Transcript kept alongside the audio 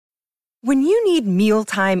When you need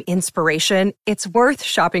mealtime inspiration, it's worth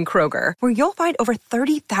shopping Kroger, where you'll find over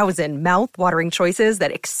 30,000 mouth-watering choices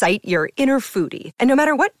that excite your inner foodie. And no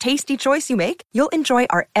matter what tasty choice you make, you'll enjoy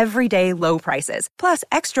our everyday low prices, plus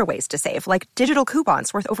extra ways to save, like digital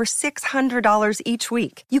coupons worth over $600 each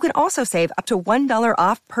week. You can also save up to $1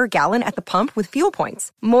 off per gallon at the pump with fuel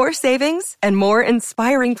points. More savings and more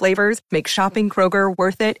inspiring flavors make shopping Kroger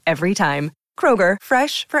worth it every time. Kroger,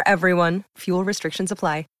 fresh for everyone. Fuel restrictions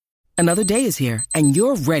apply. Another day is here, and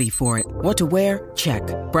you're ready for it. What to wear? Check.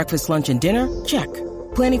 Breakfast, lunch, and dinner? Check.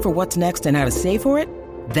 Planning for what's next and how to save for it?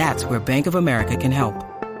 That's where Bank of America can help.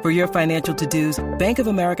 For your financial to-dos, Bank of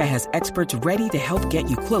America has experts ready to help get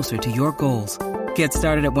you closer to your goals. Get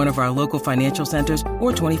started at one of our local financial centers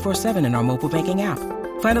or 24/7 in our mobile banking app.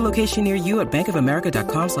 Find a location near you at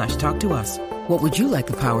bankofamerica.com/talktous. What would you like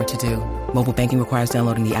the power to do? Mobile banking requires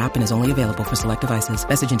downloading the app and is only available for select devices.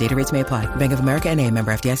 Message and data rates may apply. Bank of America N.A.,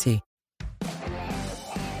 member FDIC.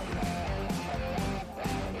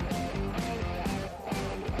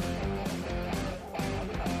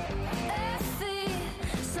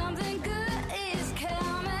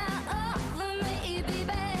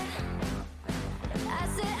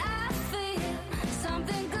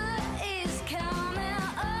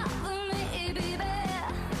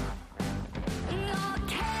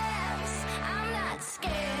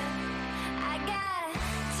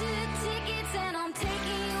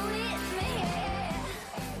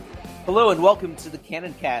 Hello and welcome to the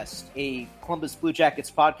Cannon Cast, a Columbus Blue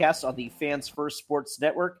Jackets podcast on the Fans First Sports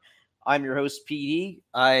Network. I'm your host, PD.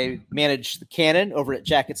 I manage the Cannon over at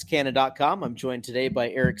jacketscannon.com. I'm joined today by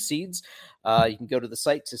Eric Seeds. You can go to the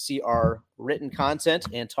site to see our written content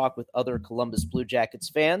and talk with other Columbus Blue Jackets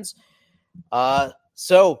fans.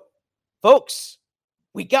 So, folks,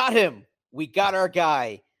 we got him. We got our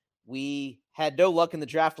guy. We had no luck in the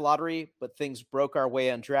draft lottery, but things broke our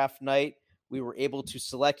way on draft night. We were able to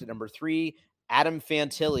select at number 3, Adam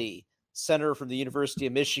Fantilli, center from the University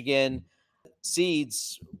of Michigan.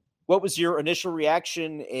 Seeds, what was your initial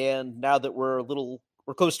reaction? And now that we're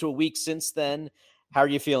close to a week since then, how are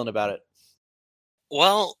you feeling about it?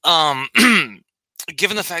 Well,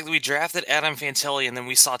 given the fact that we drafted Adam Fantilli and then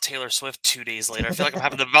we saw Taylor Swift 2 days later, I feel like I'm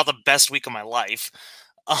having about the best week of my life.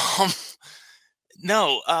 I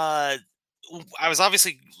was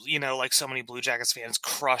obviously, like so many Blue Jackets fans,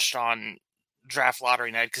 crushed on draft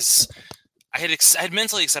lottery night because I had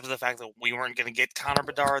mentally accepted the fact that we weren't going to get Connor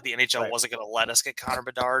Bedard. The NHL wasn't going to let us get Connor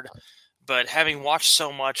Bedard. But having watched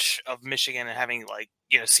so much of Michigan and having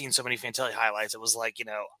seen so many Fantilli highlights, it was like,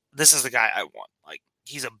 this is the guy I want. Like,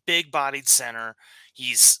 he's a big-bodied center.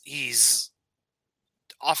 He's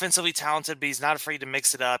offensively talented, but he's not afraid to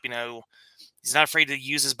mix it up. He's not afraid to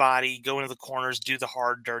use his body, go into the corners, do the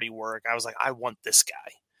hard, dirty work. I was like, I want this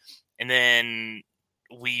guy. And then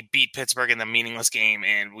we beat Pittsburgh in the meaningless game,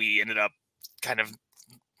 and we ended up kind of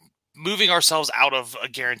moving ourselves out of a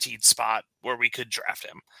guaranteed spot where we could draft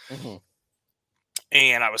him. Mm-hmm.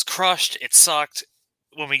 And I was crushed. It sucked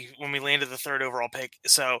when we landed the third overall pick.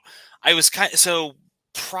 So I was the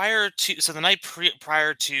night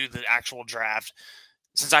prior to the actual draft,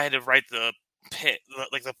 since I had to write the pick,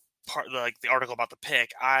 the article about the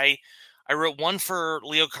pick, I wrote one for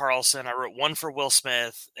Leo Carlsson, I wrote one for Will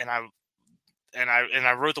Smith, and I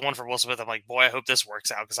wrote the one for Will Smith. I'm like, boy, I hope this works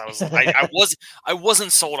out, because I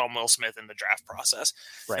wasn't sold on Will Smith in the draft process.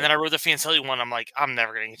 Right. And then I wrote the Fantilli one. I'm like, I'm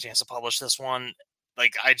never going to get a chance to publish this one.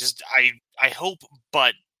 Like, I hope,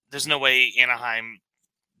 but there's no way Anaheim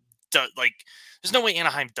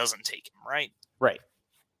doesn't take him, right? Right.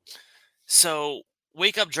 So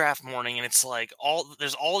wake up draft morning, and it's like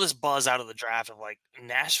there's all this buzz out of the draft of like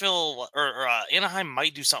Nashville or Anaheim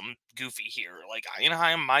might do something goofy here. Like,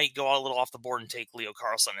 Anaheim might go a little off the board and take Leo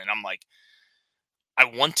Carlsson, and I'm like, I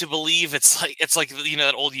want to believe it's like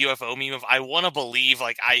that old UFO meme of I want to believe,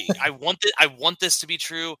 like I want this to be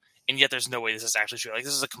true, and yet there's no way this is actually true. Like,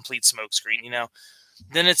 this is a complete smokescreen,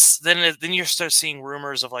 Then you start seeing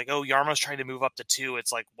rumors of like, oh, Yarmo's trying to move up to 2.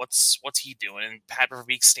 It's like, what's he doing? And Pat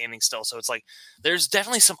Verbeek's standing still. So it's like, there's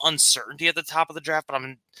definitely some uncertainty at the top of the draft, but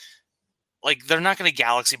I'm like, they're not going to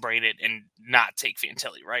galaxy brain it and not take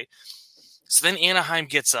Fantilli, right? So then Anaheim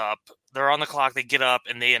gets up. They're on the clock. They get up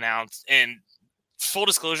and they announce. And full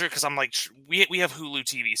disclosure, because I'm like, we have Hulu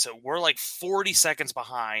TV, so we're like 40 seconds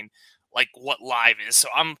behind like what live is. So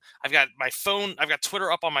I've got my phone, I've got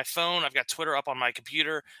Twitter up on my phone, I've got Twitter up on my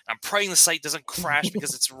computer, and I'm praying the site doesn't crash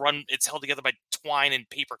because it's held together by twine and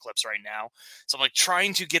paper clips right now. So I'm like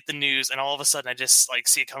trying to get the news, and all of a sudden I just like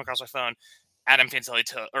see it come across my phone. Adam Fantilli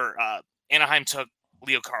Anaheim took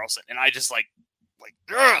Leo Carlsson, and I just like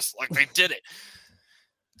yes, like they did it.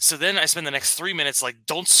 So then I spend the next 3 minutes like,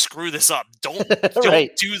 don't screw this up. Don't Right.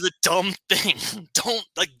 do the dumb thing.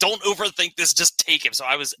 Don't overthink this. Just take him. So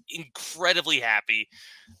I was incredibly happy.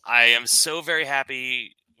 I am so very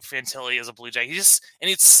happy Fantilli is a Blue Jacket. And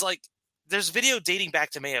it's like, there's video dating back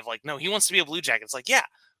to May of like, no, he wants to be a Blue Jacket. It's like, yeah,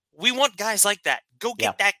 we want guys like that. Go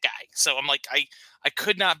get that guy. So I'm like, I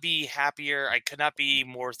could not be happier. I could not be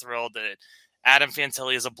more thrilled that Adam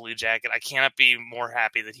Fantilli is a Blue Jacket. I cannot be more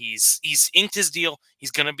happy that he's inked his deal.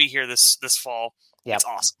 He's going to be here this fall. Yep. It's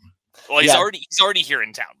awesome. Well, he's already here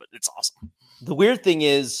in town, but it's awesome. The weird thing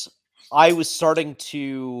is, I was starting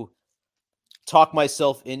to talk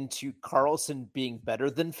myself into Carlson being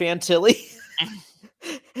better than Fantilli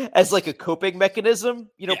as like a coping mechanism,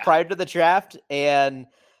 prior to the draft. And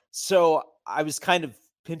so I was kind of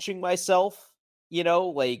pinching myself,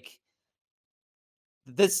 like,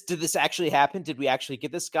 did this actually happen? Did we actually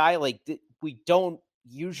get this guy? Like, we don't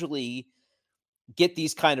usually get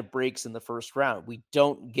these kind of breaks in the first round. We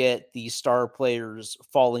don't get these star players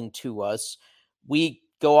falling to us. We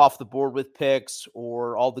go off the board with picks,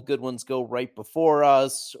 or all the good ones go right before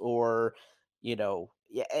us, or,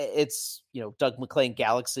 it's, Doug McClain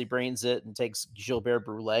Galaxy brains it and takes Gilbert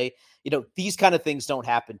Brule. These kind of things don't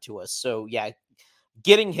happen to us. So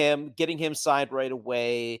getting him signed right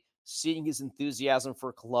away, seeing his enthusiasm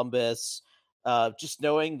for Columbus, just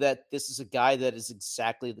knowing that this is a guy that is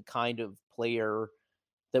exactly the kind of player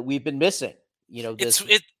that we've been missing.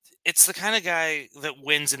 It's the kind of guy that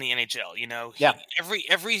wins in the NHL.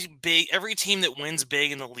 Every team that wins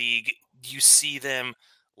big in the league, you see them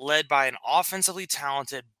led by an offensively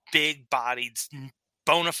talented, big-bodied,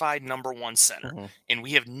 bona fide number one center, and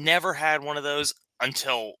we have never had one of those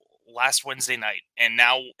until last Wednesday night, and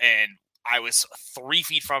I was 3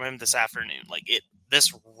 feet from him this afternoon. Like,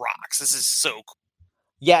 this rocks. This is so cool.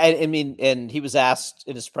 Yeah, and he was asked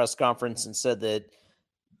in his press conference and said that,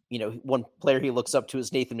 one player he looks up to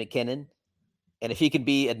is Nathan MacKinnon. And if he can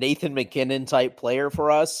be a Nathan MacKinnon type player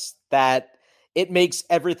for us, that it makes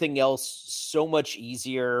everything else so much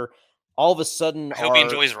easier. All of a sudden, I hope he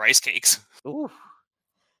enjoys rice cakes. Ooh.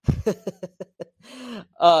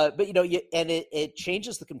 But it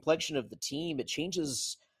changes the complexion of the team.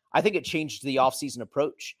 I think it changed the offseason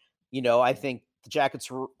approach. I think the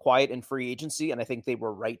Jackets were quiet in free agency, and I think they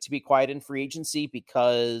were right to be quiet in free agency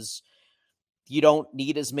because you don't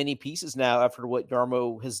need as many pieces now after what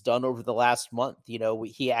Jarmo has done over the last month.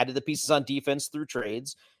 He added the pieces on defense through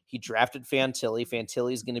trades. He drafted Fantilli.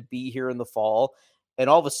 Fantilli is going to be here in the fall. And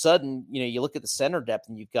all of a sudden, you look at the center depth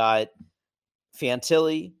and you've got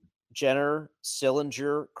Fantilli, Jenner,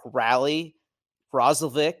 Sillinger, Corrali,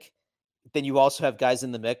 Roslovic. Then you also have guys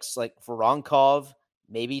in the mix like Voronkov,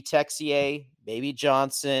 maybe Texier, maybe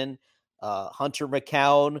Johnson, Hunter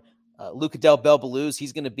McCown, Luca Del Belbaluz.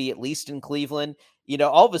 He's going to be at least in Cleveland.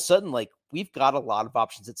 All of a sudden, like, we've got a lot of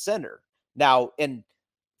options at center now, and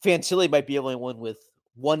Fantilli might be the only one with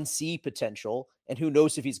 1C potential, and who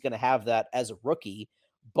knows if he's going to have that as a rookie,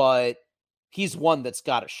 but he's one that's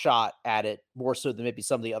got a shot at it more so than maybe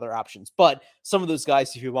some of the other options. But some of those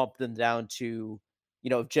guys, if you bump them down to,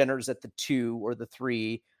 if Jenner's at the 2 or the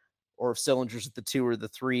 3, or if Sillinger's at the 2 or the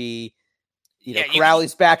 3,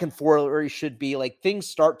 Corrali's back and forth where he should be, like, things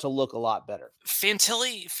start to look a lot better.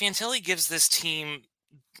 Fantilli gives this team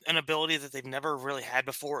an ability that they've never really had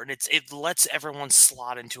before, and it lets everyone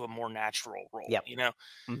slot into a more natural role. Yep.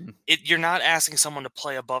 You're not asking someone to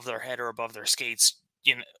play above their head or above their skates,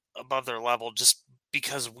 above their level, just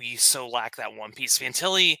because we so lack that one piece.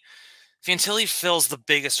 Fantilli fills the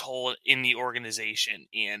biggest hole in the organization,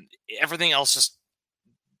 and everything else just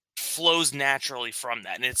flows naturally from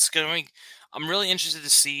that. And I'm really interested to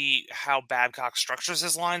see how Babcock structures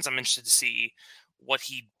his lines. I'm interested to see what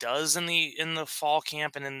he does in the fall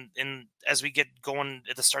camp and in as we get going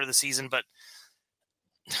at the start of the season. But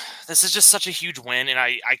this is just such a huge win, and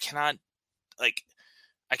I can't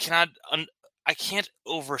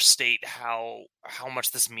overstate how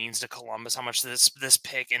much this means to Columbus, how much this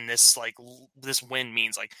pick and this win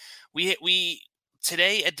means. Like, we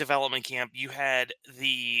today at development camp, you had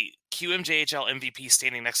the QMJHL MVP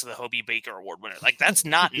standing next to the Hobie Baker Award winner. Like, that's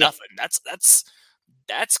not nothing.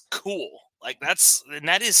 That's cool. Like,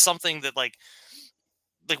 that is something that like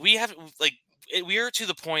we have, like, we are to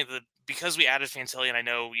the point that because we added Fantilli, and I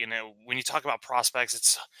know, when you talk about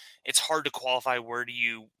prospects, it's hard to qualify. Where do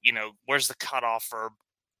where's the cutoff for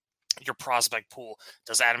your prospect pool?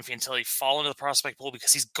 Does Adam Fantilli fall into the prospect pool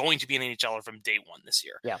because he's going to be an NHLer from day one this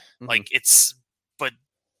year? Yeah. But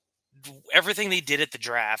everything they did at the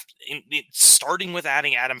draft, starting with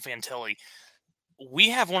adding Adam Fantilli, we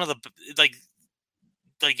have one of the, like,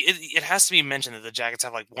 like it has to be mentioned that the Jackets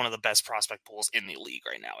have like one of the best prospect pools in the league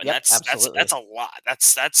right now, and that's a lot.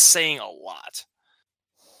 That's saying a lot.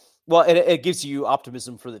 Well, it gives you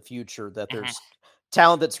optimism for the future that there's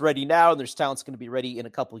talent that's ready now, and there's talent that's going to be ready in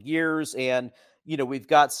a couple of years. And we've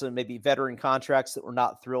got some maybe veteran contracts that we're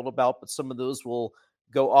not thrilled about, but some of those will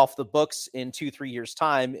go off the books in 2-3 years'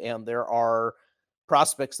 time, and there are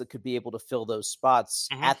prospects that could be able to fill those spots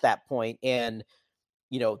at that point. And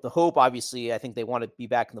the hope, obviously, I think they want to be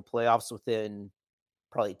back in the playoffs within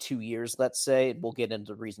probably 2 years, let's say. We'll get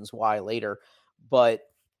into reasons why later, but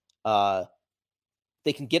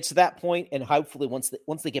they can get to that point, and hopefully once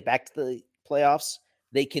they get back to the playoffs,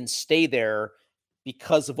 they can stay there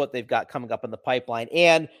because of what they've got coming up in the pipeline.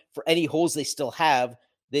 And for any holes they still have,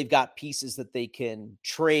 they've got pieces that they can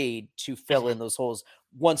trade to fill in those holes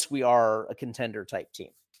once we are a contender type team.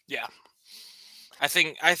 Yeah. I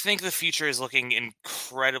think the future is looking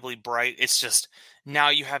incredibly bright. It's just now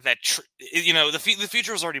you have that, the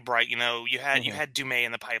future was already bright. You had Dumais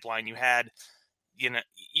in the pipeline. You had,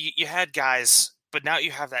 you had guys, but now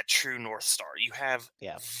you have that true North Star. You have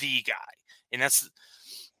the guy, and that's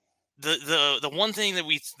the one thing that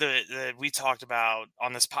we talked about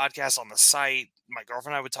on this podcast, on the site. My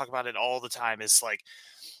girlfriend and I would talk about it all the time. Is like,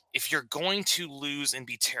 if you're going to lose and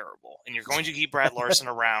be terrible, and you're going to keep Brad Larson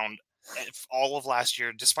around all of last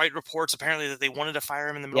year, despite reports apparently that they wanted to fire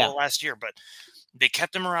him in the middle of last year, but they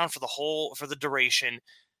kept him around for the duration.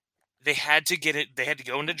 They had to get it. They had to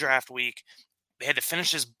go into draft week. They had to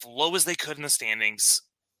finish as low as they could in the standings,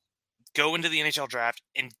 go into the NHL draft,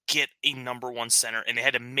 and get a number one center, and they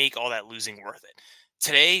had to make all that losing worth it.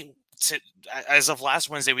 Today, as of last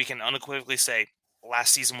Wednesday, we can unequivocally say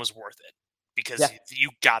last season was worth it because you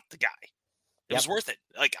got the guy. It was worth it.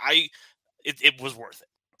 It was worth it.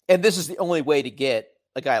 And this is the only way to get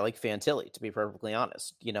a guy like Fantilli, to be perfectly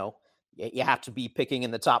honest. You have to be picking in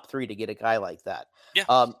the top 3 to get a guy like that.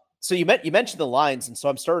 Yeah. So you mentioned the lines, and so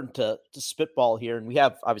I'm starting to spitball here, and we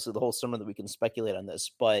have obviously the whole summer that we can speculate on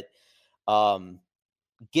this, but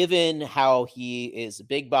given how he is a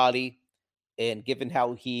big body and given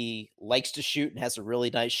how he likes to shoot and has a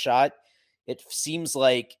really nice shot, it seems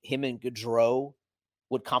like him and Gaudreau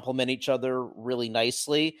would complement each other really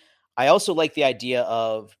nicely. I also like the idea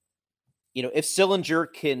of, if Sillinger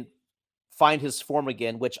can find his form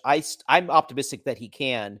again, which I'm optimistic that he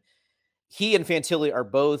can. He and Fantilli are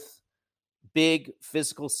both big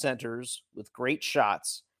physical centers with great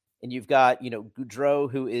shots. And you've got, Gaudreau,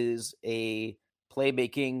 who is a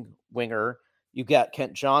playmaking winger. You've got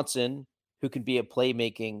Kent Johnson, who can be a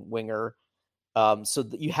playmaking winger. So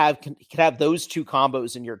that you can have those two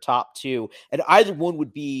combos in your top 2. And either one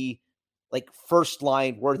would be like first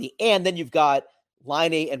line worthy. And then you've got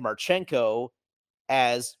Laine and Marchenko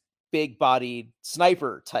as big bodied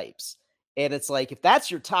sniper types. And it's like, if that's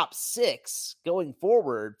your top 6 going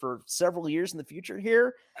forward for several years in the future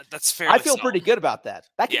here, that's fair. I feel pretty good about that.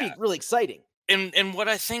 That could be really exciting. And what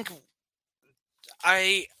I think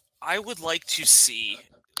I would like to see,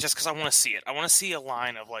 just because I want to see it, I want to see a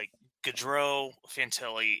line of like Gaudreau,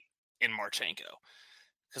 Fantilli, and Marchenko.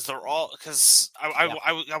 Because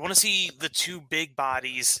I want to see the 2 big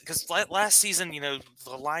bodies. Because last season,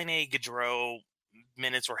 the Laine Gaudreau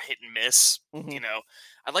minutes were hit and miss.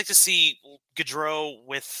 I'd like to see Gaudreau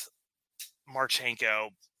with Marchenko,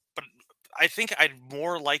 but I think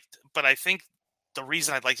I think the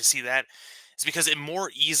reason I'd like to see that is because it more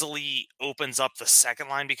easily opens up the second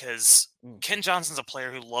line, because Ken Johnson's a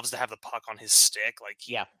player who loves to have the puck on his stick.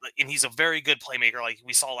 And he's a very good playmaker. Like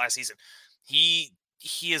we saw last season, he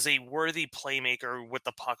is a worthy playmaker with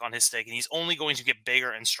the puck on his stick, and he's only going to get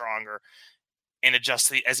bigger and stronger and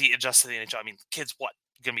as he adjusts to the NHL. I mean, kid's going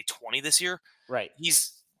to be 20 this year, right?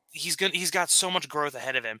 He's got so much growth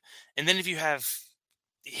ahead of him, and then if you have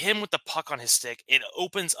him with the puck on his stick, it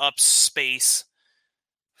opens up space.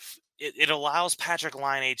 It allows Patrik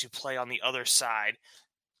Laine to play on the other side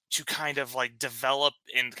to kind of like develop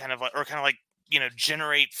and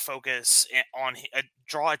generate focus on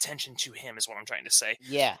draw attention to him is what I'm trying to say.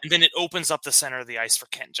 Yeah. And then it opens up the center of the ice for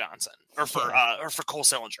Kent Johnson or for Cole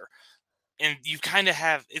Sillinger. And you kind of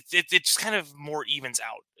have it just kind of more evens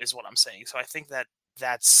out is what I'm saying. So I think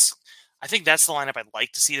that's the lineup I'd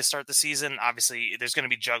like to see to start the season. Obviously there's going to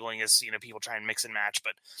be juggling as, people try and mix and match,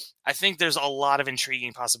 but I think there's a lot of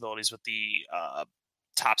intriguing possibilities with the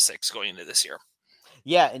top 6 going into this year.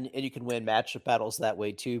 Yeah, and you can win matchup battles that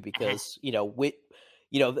way too, because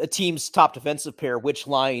a team's top defensive pair, which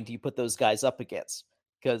line do you put those guys up against?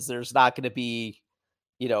 Because there's not going to be,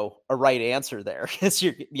 a right answer there, because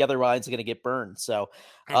the other line's going to get burned. So,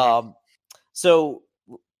 so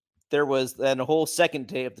there was then a whole second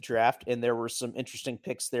day of the draft, and there were some interesting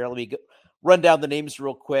picks there. Let me run down the names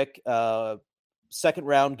real quick. Second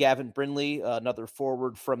round, Gavin Brindley, another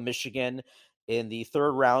forward from Michigan. In the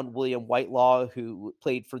third round, William Whitelaw, who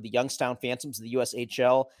played for the Youngstown Phantoms of the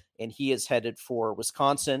USHL, and he is headed for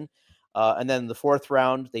Wisconsin. And then in the fourth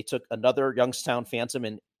round, they took another Youngstown Phantom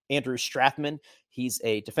and Andrew Strathman. He's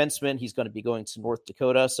a defenseman. He's going to be going to North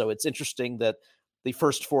Dakota. So it's interesting that the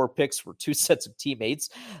first four picks were two sets of teammates.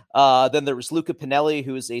 Then there was Luca Pinelli,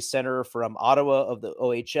 who is a center from Ottawa of the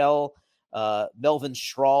OHL. Melvin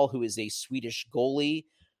Strahl, who is a Swedish goalie.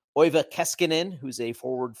 Oiva Keskinen, who's a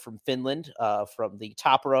forward from Finland, from the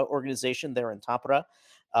Tappara organization there in Tappara.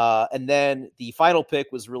 And then the final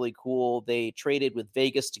pick was really cool. They traded with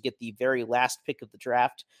Vegas to get the very last pick of the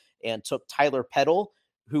draft and took Tyler Peddle,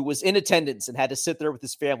 who was in attendance and had to sit there with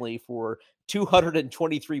his family for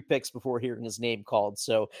 223 picks before hearing his name called.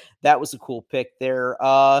 So that was a cool pick there.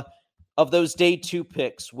 Of those day two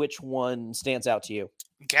picks, which one stands out to you?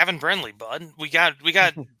 Gavin Brindley, bud. We got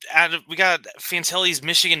Fantilli's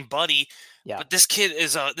Michigan buddy. Yeah. But this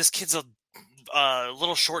kid's a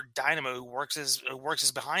little short dynamo who works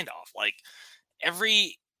his behind off. Like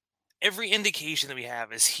every indication that we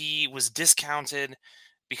have is he was discounted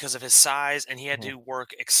because of his size, and he had to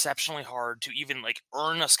work exceptionally hard to even like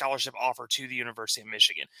earn a scholarship offer to the University of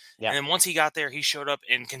Michigan. Yeah. And then once he got there, he showed up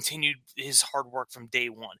and continued his hard work from day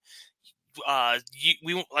one.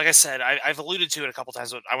 We like I said, I've alluded to it a couple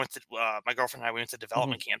times. But I went to my girlfriend and I went to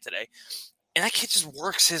development camp today, and that kid just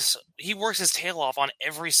works his tail off on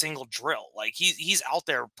every single drill. Like he's out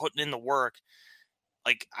there putting in the work.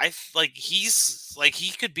 Like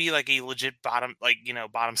he could be like a legit bottom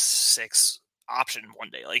six option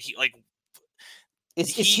one day.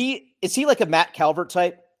 Is he like a Matt Calvert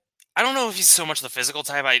type? I don't know if he's so much the physical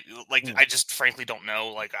type. I just frankly don't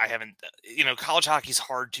know. Like I haven't, college hockey's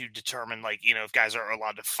hard to determine. Like, if guys are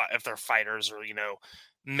allowed to fight, if they're fighters or,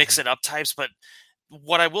 mix it up types. But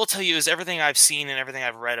what I will tell you is everything I've seen and everything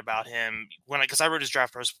I've read about him because I wrote his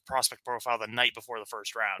draft prospect profile the night before the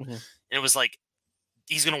first round. And it was like,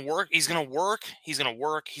 he's going to work. He's going to work. He's going to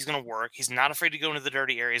work. He's going to work. He's not afraid to go into the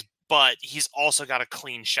dirty areas, but he's also got a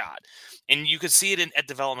clean shot. And you could see it at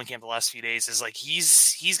development camp the last few days. Is like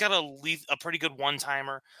he's got a pretty good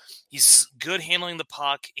one-timer. He's good handling the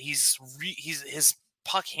puck. His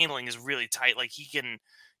puck handling is really tight. Like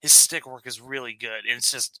his stick work is really good. And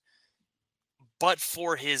it's just, but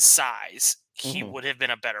for his size, he would have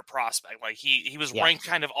been a better prospect. Like he was ranked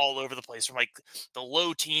kind of all over the place from like the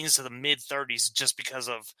low teens to the mid 30s, just because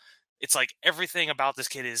of it's like everything about this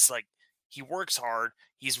kid is like, he works hard.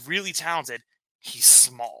 He's really talented. He's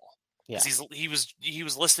small. Yeah. He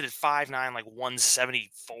was listed at 5'9", like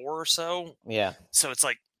 174 or so. Yeah. So it's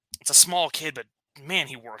like, it's a small kid, but man,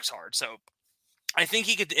 he works hard. So I think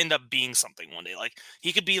he could end up being something one day. Like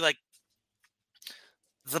he could be like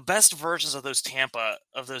the best versions of those Tampa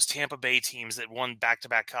Bay teams that won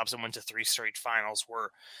back-to-back cups and went to 3 straight finals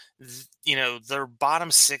were, their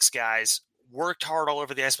bottom 6 guys worked hard all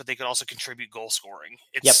over the ice, but they could also contribute goal scoring.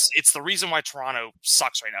 It's the reason why Toronto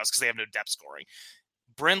sucks right now, is because they have no depth scoring.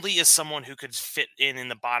 Brindley is someone who could fit in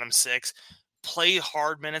the bottom 6, play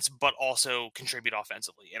hard minutes, but also contribute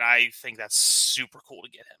offensively. And I think that's super cool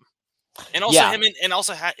to get him. And also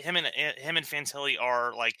him and Fantilli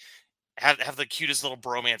are like, have the cutest little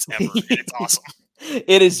bromance ever. And it's awesome.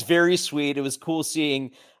 It is very sweet. It was cool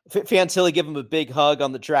seeing Fantilli give him a big hug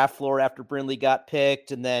on the draft floor after Brindley got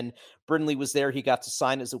picked. And then Brindley was there. He got to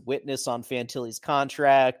sign as a witness on Fantilli's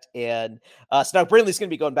contract. And so now Brindley's going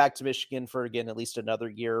to be going back to Michigan for, again, at least another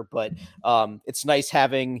year. But it's nice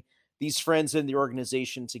having these friends in the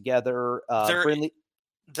organization together. Brindley.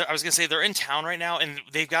 I was going to say they're in town right now, and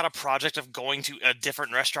they've got a project of going to a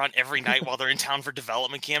different restaurant every night while they're in town for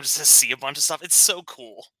development camp just to see a bunch of stuff. It's so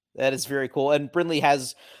cool. That is very cool. And Brindley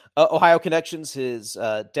has Ohio connections. His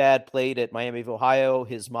dad played at Miami of Ohio.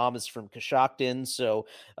 His mom is from Coshocton. So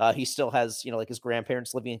he still has, like his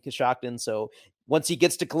grandparents living in Coshocton. So once he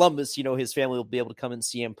gets to Columbus, his family will be able to come and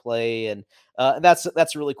see him play. And that's a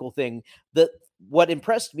really cool thing. What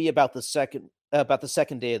impressed me about the second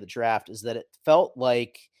day of the draft is that it felt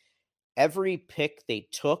like every pick they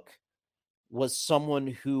took was someone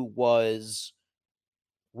who was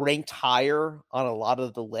ranked higher on a lot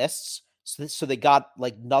of the lists. So they got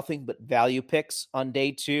like nothing but value picks on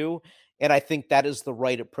day 2. And I think that is the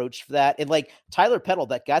right approach for that. And like Tyler Peddle,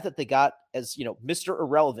 that guy that they got as, Mr.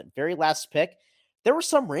 Irrelevant, very last pick, there were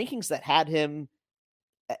some rankings that had him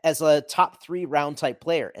as a top 3 round type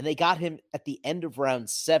player, and they got him at the end of round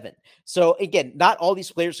 7. So again, not all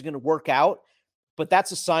these players are going to work out, but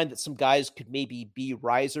that's a sign that some guys could maybe be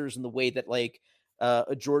risers in the way that like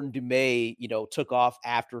Jordan Dumais, took off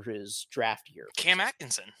after his draft year. Cam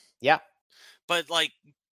Atkinson. Yeah. But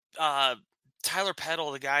Tyler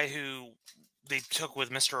Peddle, the guy who they took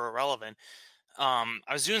with Mr. Irrelevant, I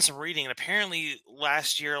was doing some reading, and apparently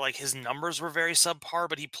last year, his numbers were very subpar,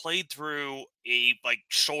 but he played through a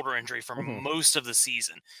shoulder injury for most of the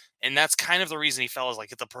season, and that's kind of the reason he fell. Is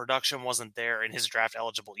if the production wasn't there in his draft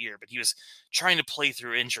eligible year, but he was trying to play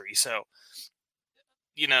through injury. So,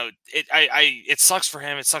 it sucks for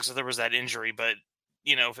him. It sucks that there was that injury, but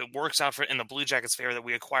if it works out in the Blue Jackets' favor that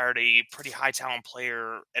we acquired a pretty high talent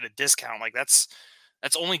player at a discount, that's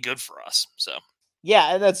only good for us. So.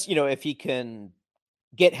 Yeah, and that's, if he can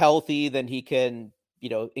get healthy, then he can,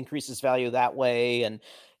 increase his value that way. And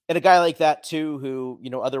a guy like that too, who,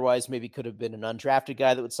 otherwise maybe could have been an undrafted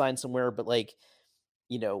guy that would sign somewhere, but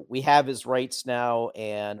we have his rights now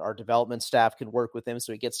and our development staff can work with him.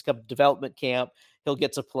 So he gets to come to development camp. He'll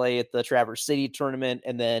get to play at the Traverse City tournament.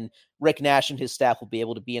 And then Rick Nash and his staff will be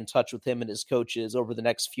able to be in touch with him and his coaches over the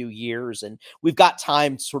next few years. And we've got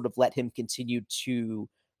time to sort of let him continue to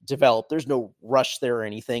develop. There's no rush there or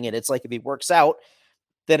anything. And it's if he works out,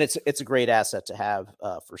 then it's a great asset to have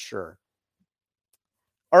for sure.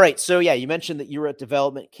 All right. So yeah, you mentioned that you were at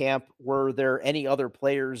development camp. Were there any other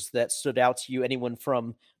players that stood out to you? Anyone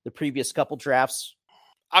from the previous couple drafts?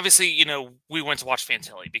 Obviously, we went to watch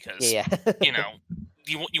Fantilli because,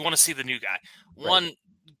 you want to see the new guy. Right. One,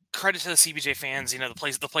 credit to the CBJ fans.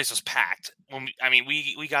 The place was packed.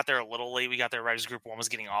 We got there a little late. We got there right as Group 1 was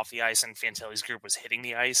getting off the ice and Fantilli's group was hitting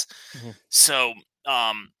the ice. Mm-hmm. So,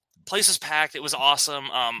 place was packed. It was awesome.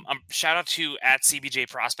 Shout out to @CBJ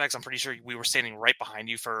Prospects. I'm pretty sure we were standing right behind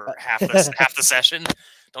you for half the session.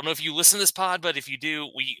 Don't know if you listen to this pod, but if you do,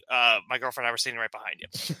 my girlfriend and I were standing right behind you.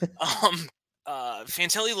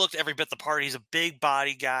 Fantilli looked every bit the part. He's a big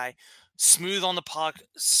body guy, smooth on the puck,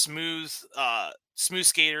 smooth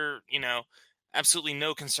skater. Absolutely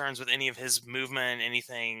no concerns with any of his movement,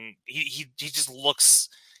 anything. He just looks.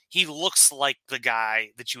 He looks like the guy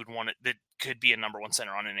that you would want that could be a number one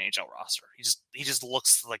center on an NHL roster. He just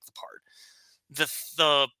looks like the part.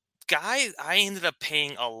 The guy I ended up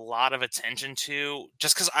paying a lot of attention to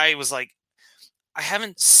just because I was I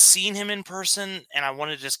haven't seen him in person and I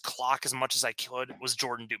wanted to just clock as much as I could was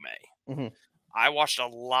Jordan Dumais. Mm-hmm. I watched a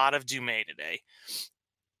lot of Dumais today.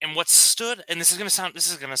 And what stood, and this is going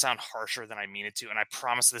to sound harsher than I mean it to, and I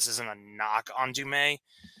promise this isn't a knock on Dumais,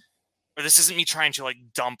 or this isn't me trying to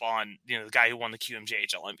dump on the guy who won the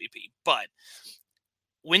QMJHL MVP. But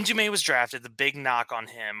when Dumais was drafted, the big knock on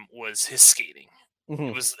him was his skating.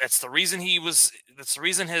 Mm-hmm. That's the reason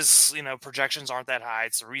his projections aren't that high.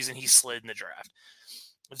 It's the reason he slid in the draft.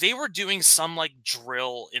 They were doing some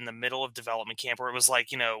drill in the middle of development camp where it was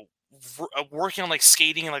working on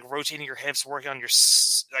skating and rotating your hips, working on your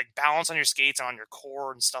balance on your skates and on your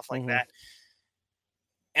core and stuff like mm-hmm. that.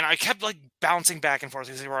 And I kept bouncing back and forth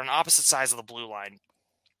because they were on opposite sides of the blue line.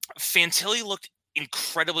 Fantilli looked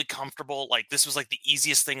incredibly comfortable. This was the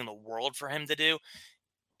easiest thing in the world for him to do.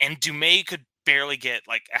 And Dumais could barely get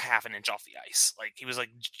a half an inch off the ice. He was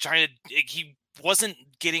he wasn't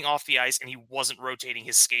getting off the ice and he wasn't rotating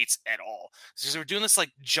his skates at all. So they were doing this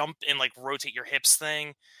jump and rotate your hips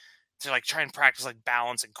thing to try and practice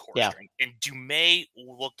balance and core strength. And Dumais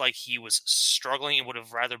looked like he was struggling and would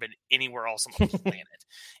have rather been anywhere else on the planet.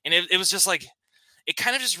 And it was just it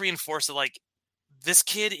kind of just reinforced that this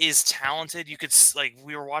kid is talented. You could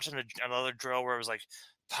we were watching another drill where it was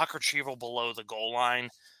puck retrieval below the goal line.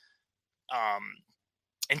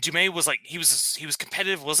 And Dumais was he was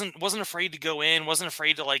competitive, wasn't afraid to go in, wasn't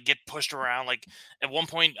afraid to get pushed around. At one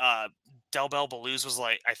point, Delbel Belluz was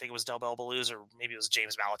I think it was Delbel Belluz or maybe it was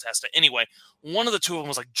James Malatesta. Anyway, one of the two of them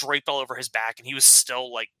was draped all over his back and he was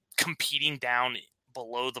still competing down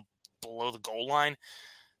below the goal line.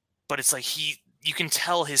 But it's you can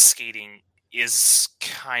tell his skating is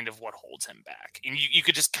kind of what holds him back. And you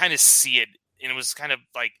could just kind of see it. And it was kind of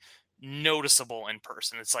noticeable in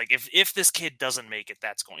person. It's if this kid doesn't make it,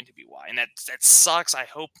 that's going to be why. And that sucks. I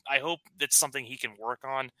hope that's something he can work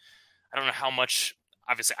on. I don't know how much.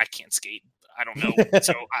 Obviously, I can't skate. I don't know.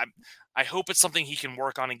 So I hope it's something he can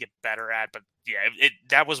work on and get better at. But yeah,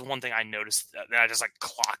 that was one thing I noticed that I just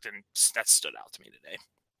clocked and that stood out to me today.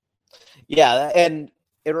 Yeah, and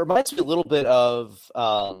it reminds me a little bit of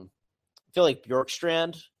I feel like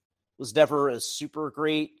Bjorkstrand was never a super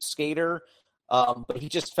great skater, but he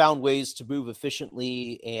just found ways to move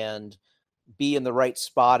efficiently and be in the right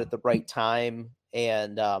spot at the right time.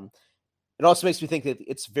 And it also makes me think that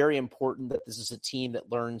it's very important that this is a team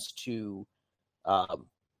that learns to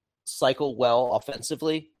cycle well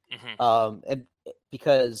offensively. Mm-hmm. And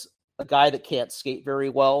because a guy that can't skate very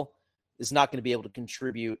well is not going to be able to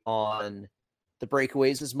contribute on the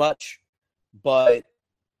breakaways as much. But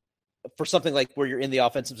for something like where you're in the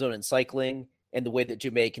offensive zone and cycling and the way that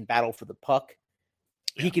Jaume can battle for the puck,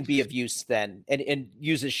 he can be of use then and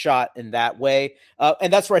use his shot in that way.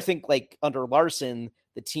 And that's where I think like under Larson,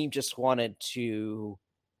 the team just wanted to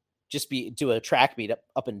just do a track meet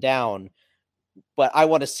up and down. But I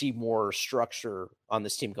want to see more structure on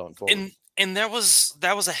this team going forward. And that was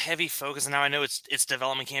a heavy focus. And now I know it's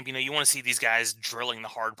development camp. You know, you want to see these guys drilling the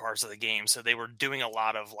hard parts of the game. So they were doing a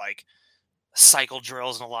lot of like cycle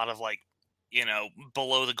drills and a lot of like, you know,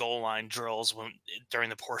 below the goal line drills during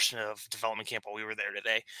the portion of development camp while we were there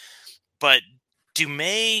today. But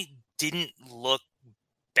Jaume didn't look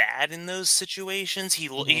bad in those situations.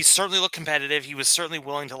 He certainly looked competitive. He was certainly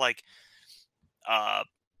willing to like,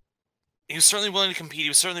 he was certainly willing to compete. He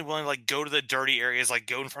was certainly willing to like go to the dirty areas, like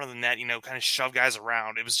go in front of the net, you know, kind of shove guys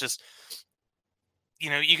around. It was just, you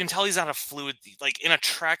know, you can tell he's not a fluid, like in a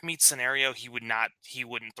track meet scenario, he wouldn't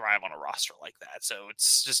thrive on a roster like that. So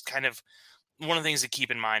it's just kind of one of the things to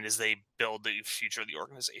keep in mind as they build the future of the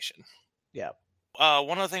organization. Yeah.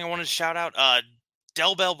 One other thing I wanted to shout out,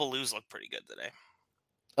 Del Bell Baluz looked pretty good today.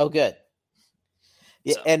 Oh, good.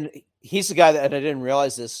 Yeah. So. And he's the guy that I didn't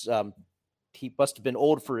realize this. He must have been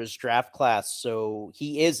old for his draft class. So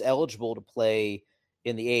he is eligible to play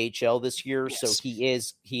in the AHL this year. Yes. So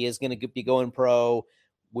he is going to be going pro,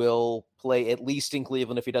 will play at least in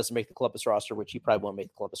Cleveland if he doesn't make the Columbus roster, which he probably won't make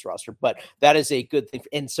the Columbus roster, but that is a good thing.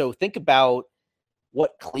 And so think about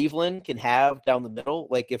what Cleveland can have down the middle.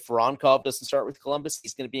 Like if Voronkov doesn't start with Columbus,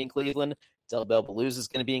 he's going to be in Cleveland. Del Bell Baluz is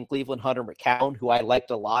going to be in Cleveland. Hunter McCown, who I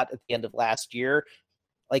liked a lot at the end of last year.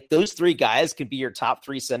 Like those three guys can be your top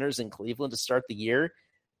three centers in Cleveland to start the year.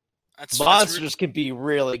 Monsters can be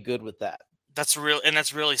really good with that. That's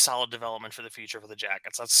really solid development for the future for the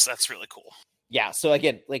Jackets. That's really cool. Yeah. So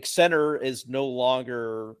again, like center is no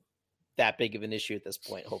longer that big of an issue at this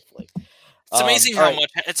point. Hopefully, it's amazing how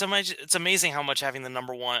much. It's amazing how much having the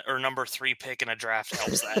number 1 or number 3 pick in a draft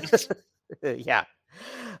helps that. Yeah.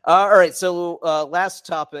 All right. So last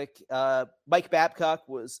topic, Mike Babcock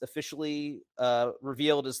was officially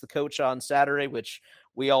revealed as the coach on Saturday, which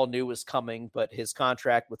we all knew was coming, but his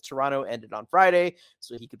contract with Toronto ended on Friday,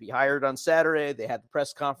 so he could be hired on Saturday. They had the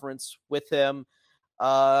press conference with him.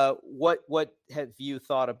 What have you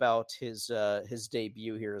thought about his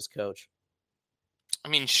debut here as coach? I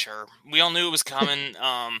mean, sure. We all knew it was coming.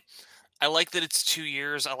 I like that it's 2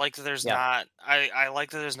 years. I like that there's not. I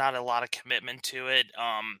like that there's not a lot of commitment to it.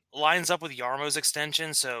 Lines up with Jarmo's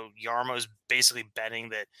extension, so Jarmo's basically betting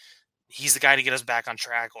that he's the guy to get us back on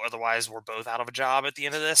track, or otherwise we're both out of a job at the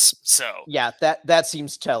end of this. So yeah, that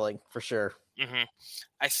seems telling for sure. Mm-hmm.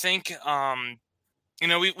 I think you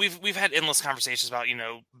know, we've had endless conversations about, you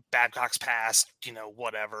know, Babcock's past, you know,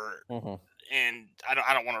 whatever, and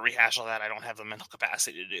I don't want to rehash all that. I don't have the mental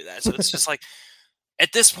capacity to do that. So it's just like,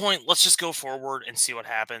 at this point, let's just go forward and see what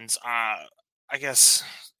happens. I guess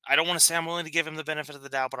I don't want to say I'm willing to give him the benefit of the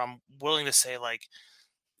doubt, but I'm willing to say, like,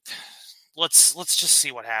 let's just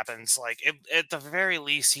see what happens. Like, at the very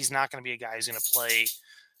least, he's not going to be a guy who's going to play,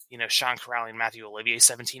 you know, Sean Crowley and Matthew Olivier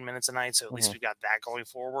 17 minutes a night. So at least we've got that going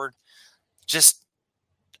forward. Just,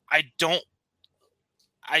 I don't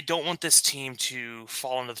want this team to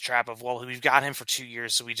fall into the trap of, well, we've got him for 2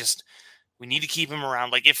 years, so we need to keep him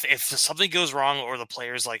around. Like, if something goes wrong, or the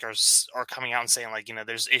players like are coming out and saying, like, you know,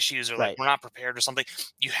 there's issues, or like we're not prepared or something,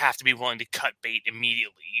 you have to be willing to cut bait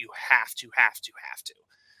immediately. You have to.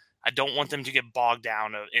 I don't want them to get bogged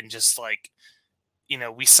down and just like, you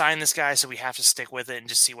know, we signed this guy, so we have to stick with it and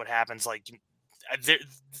just see what happens. Like,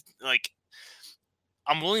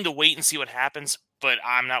 I'm willing to wait and see what happens, but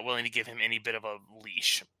I'm not willing to give him any bit of a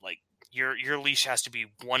leash. Like, your leash has to be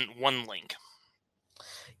one link.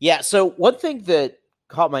 Yeah. So one thing that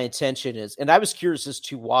caught my attention is, and I was curious as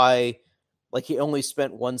to why, like, he only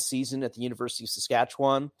spent one season at the University of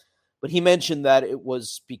Saskatchewan, but he mentioned that it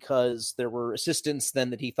was because there were assistants then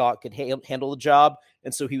that he thought could handle the job.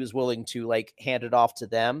 And so he was willing to like hand it off to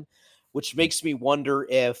them, which makes me wonder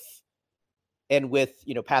if, and with,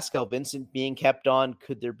 you know, Pascal Vincent being kept on,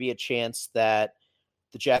 could there be a chance that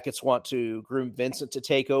the Jackets want to groom Vincent to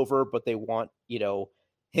take over, but they want, you know,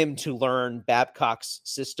 him to learn Babcock's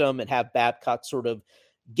system and have Babcock sort of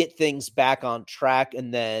get things back on track.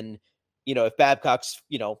 And then, you know, if Babcock's,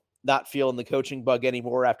 you know, not feeling the coaching bug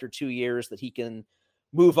anymore after 2 years, that he can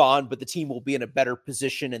move on, but the team will be in a better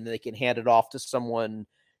position and they can hand it off to someone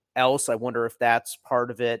else. I wonder if that's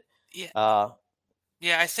part of it. Yeah.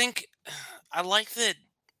 I think I like that.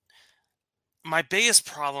 My biggest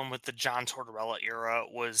problem with the John Tortorella era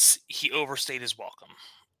was he overstayed his welcome.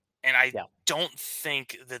 And I don't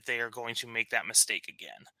think that they are going to make that mistake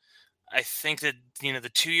again. I think that, the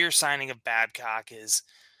 2-year signing of Babcock is,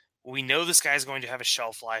 we know this guy's going to have a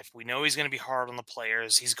shelf life. We know he's going to be hard on the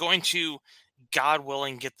players. He's going to, God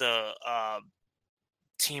willing, get the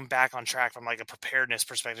team back on track from like a preparedness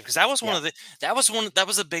perspective. Because that was that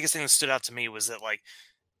was the biggest thing that stood out to me, was that like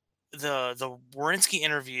the Werenski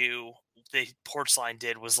interview the Porchline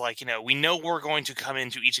did was like, we know we're going to come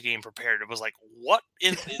into each game prepared. It was like, what?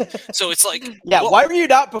 So it's like, why were you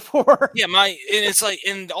not before? And it's like,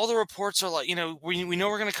 and all the reports are like, we know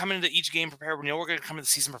we're going to come into each game prepared. We know we're going to come into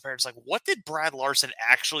the season prepared. It's like, what did Brad Larson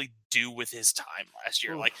actually do with his time last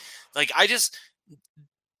year?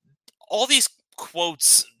 All these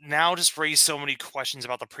quotes now just raise so many questions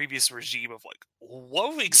about the previous regime of like,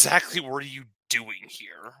 what exactly were you doing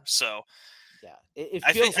here? So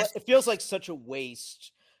it feels like such a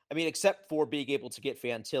waste. I mean, except for being able to get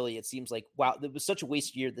Fantilli, it seems like, wow, it was such a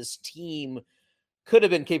waste year. This team could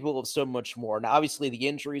have been capable of so much more. Now, obviously the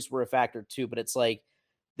injuries were a factor too, but it's like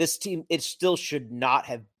this team, it still should not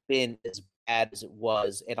have been as bad as it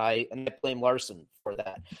was. And I blame Larson for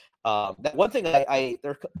that. That one thing there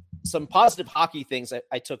are some positive hockey things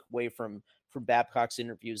I took away from Babcock's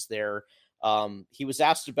interviews there. He was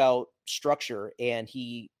asked about structure, and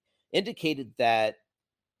he indicated that,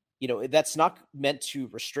 that's not meant to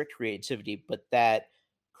restrict creativity, but that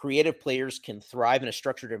creative players can thrive in a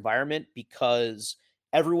structured environment because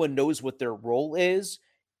everyone knows what their role is,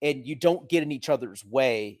 and you don't get in each other's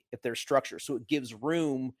way if there's structure. So it gives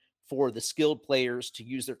room for the skilled players to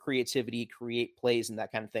use their creativity, create plays, and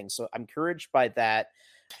that kind of thing. So I'm encouraged by that.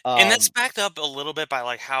 And that's backed up a little bit by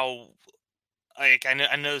like how, like, I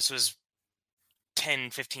know this was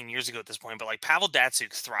 10, 15 years ago at this point, but like Pavel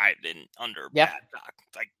Datsyuk thrived under Babcock.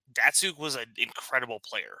 Like Datsyuk was an incredible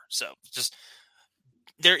player. So just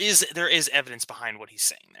there is evidence behind what he's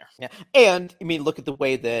saying there. Yeah. And I mean, look at the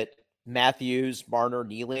way that Matthews, Marner,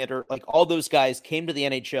 Nylander, like all those guys came to the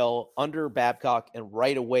NHL under Babcock and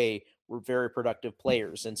right away were very productive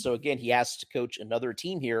players. And so again, he has to coach another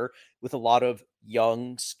team here with a lot of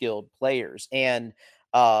young, skilled players. And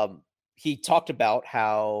he talked about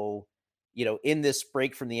how, in this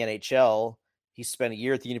break from the NHL, he spent a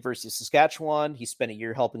year at the University of Saskatchewan. He spent a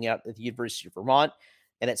year helping out at the University of Vermont.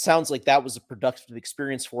 And it sounds like that was a productive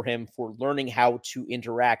experience for him for learning how to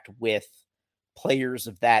interact with players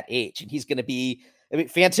of that age. And he's going to be,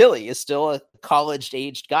 Fantilli is still a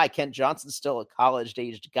college-aged guy. Kent Johnson's still a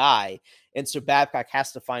college-aged guy. And so Babcock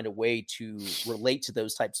has to find a way to relate to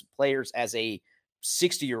those types of players as a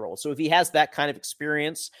 60-year-old. So if he has that kind of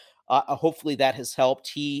experience, hopefully that has helped.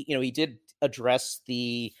 He did address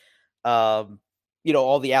the, all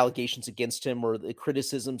the allegations against him or the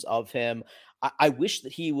criticisms of him. I wish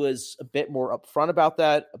that he was a bit more upfront about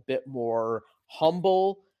that, a bit more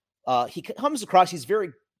humble. He comes across, he's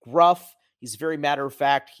very gruff. He's very matter of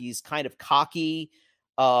fact. He's kind of cocky.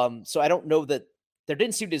 So I don't know that there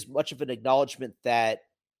didn't seem to be as much of an acknowledgement that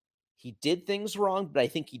he did things wrong, but I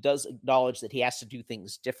think he does acknowledge that he has to do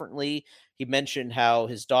things differently. He mentioned how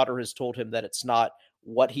his daughter has told him that it's not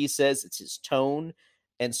what he says, it's his tone.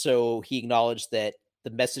 And so he acknowledged that the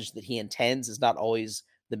message that he intends is not always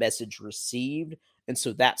the message received. And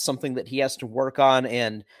so that's something that he has to work on.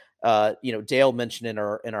 And, Dale mentioned in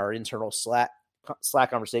our internal Slack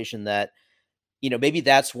conversation that, maybe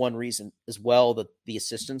that's one reason as well that the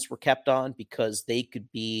assistants were kept on, because they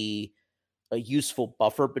could be a useful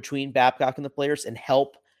buffer between Babcock and the players and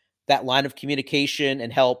help that line of communication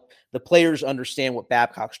and help the players understand what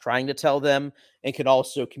Babcock's trying to tell them, and can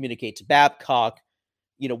also communicate to Babcock,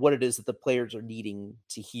 what it is that the players are needing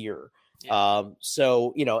to hear. Yeah.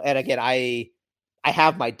 And again, I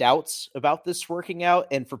have my doubts about this working out.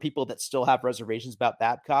 And for people that still have reservations about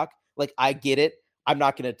Babcock, like, I get it. I'm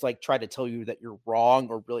not going to try to tell you that you're wrong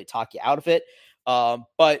or really talk you out of it.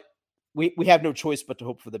 But we have no choice but to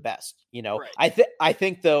hope for the best. Right. I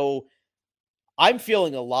think though, I'm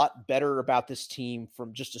feeling a lot better about this team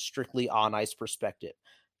from just a strictly on ice perspective.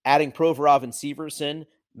 Adding Provorov and Severson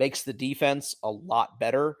makes the defense a lot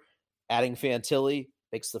better. Adding Fantilli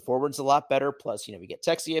makes the forwards a lot better. Plus, we get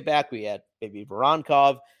Texier back. We had maybe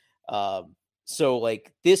Voronkov. So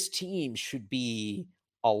this team should be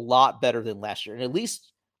a lot better than last year, and at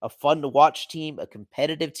least a fun to watch team, a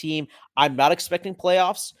competitive team. I'm not expecting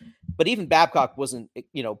playoffs, but even Babcock wasn't,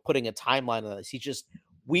 putting a timeline on this.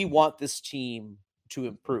 We want this team to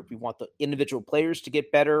improve. We want the individual players to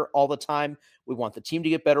get better all the time. We want the team to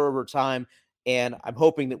get better over time. And I'm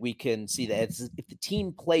hoping that we can see that if the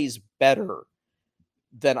team plays better,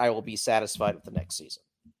 then I will be satisfied with the next season.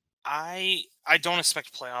 I don't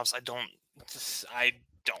expect playoffs. I don't.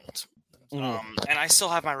 And I still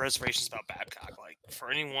have my reservations about Babcock. Like, for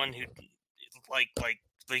anyone who, like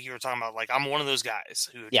you were talking about, like, I'm one of those guys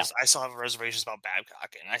who I still have reservations about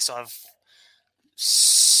Babcock, and I still have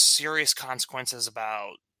serious consequences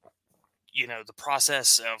about, the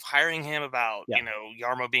process of hiring him, about,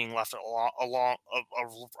 Jarmo being left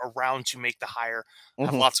around to make the hire. I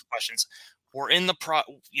have lots of questions. We're in the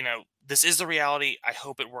this is the reality. I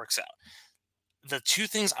hope it works out. The two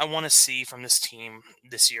things I want to see from this team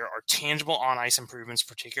this year are tangible on-ice improvements,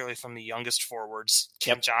 particularly from the youngest forwards,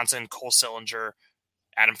 Tim Johnson, Cole Sillinger,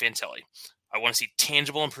 Adam Fantilli. I want to see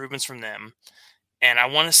tangible improvements from them, and I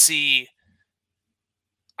want to see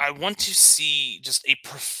just a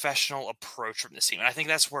professional approach from this team. And I think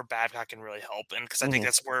that's where Babcock can really help, and because I think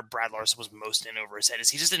that's where Brad Larson was most in over his head, is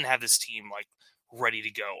he just didn't have this team like ready to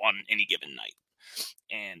go on any given night.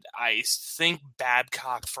 And I think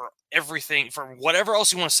Babcock, for everything, for whatever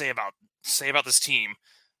else you want to say about this team,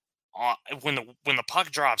 when the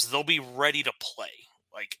puck drops, they'll be ready to play.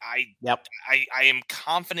 Like I am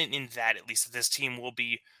confident in that, at least, that this team will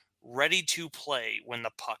be ready to play when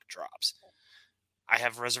the puck drops. I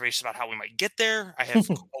have reservations about how we might get there. I have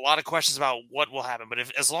a lot of questions about what will happen. But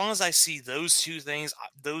as long as I see those two things,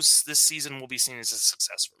 this season will be seen as a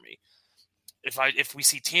success for me. If we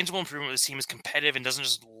see tangible improvement, this team is competitive and doesn't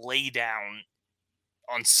just lay down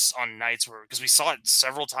on nights where, because we saw it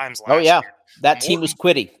several times last year. That team was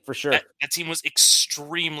quitty for sure. That team was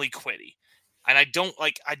extremely quitty, and I don't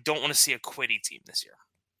want to see a quitty team this year.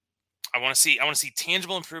 I want to see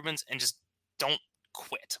tangible improvements and just don't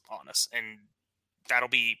quit on us, and that'll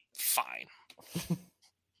be fine.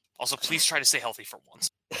 Also, please try to stay healthy for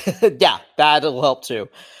once. Yeah, that'll help too.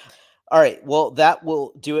 All right, well, that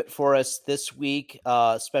will do it for us this week.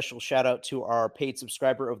 Special shout out to our paid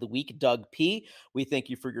subscriber of the week, Doug P. We thank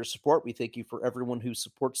you for your support. We thank you for everyone who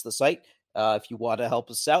supports the site. If you want to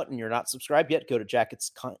help us out and you're not subscribed yet, go to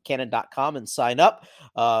jacketscannon.com and sign up.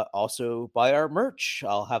 Also buy our merch.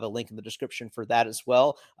 I'll have a link in the description for that as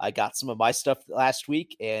well. I got some of my stuff last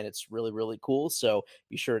week, and it's really, really cool. So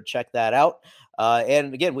be sure to check that out.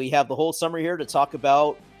 And again, we have the whole summer here to talk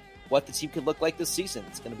about what the team could look like this season.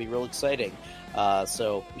 It's going to be real exciting.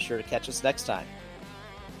 So be sure to catch us next time.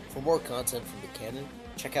 For more content from the Cannon,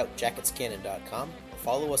 check out jacketscannon.com or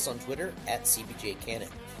follow us on Twitter @CBJCannon.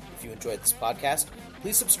 If you enjoyed this podcast,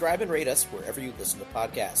 please subscribe and rate us wherever you listen to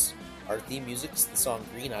podcasts. Our theme music is the song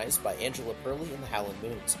Green Eyes by Angela Perley and the Howlin'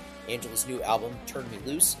 Moons. Angela's new album, Turn Me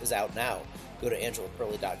Loose, is out now. Go to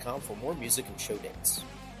angelaperley.com for more music and show dates.